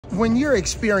when you're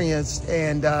experienced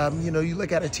and, you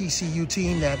look at a TCU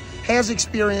team that has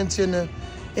experience in the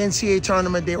NCAA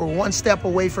tournament, they were one step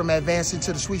away from advancing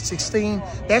to the Sweet 16,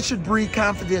 that should breed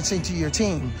confidence into your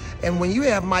team. And when you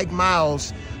have Mike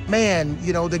Miles, man,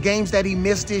 the games that he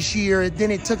missed this year, then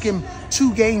it took him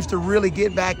 2 games to really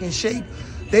get back in shape.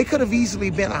 They could have easily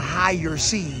been a higher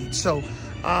seed. So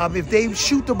if they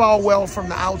shoot the ball well from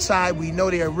the outside, we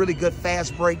know they're a really good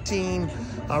fast break team,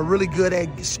 really good at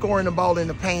scoring the ball in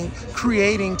the paint,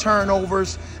 creating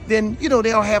turnovers, then,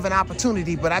 they'll have an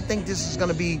opportunity. But I think this is going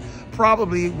to be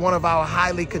probably one of our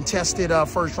highly contested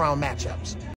first-round matchups.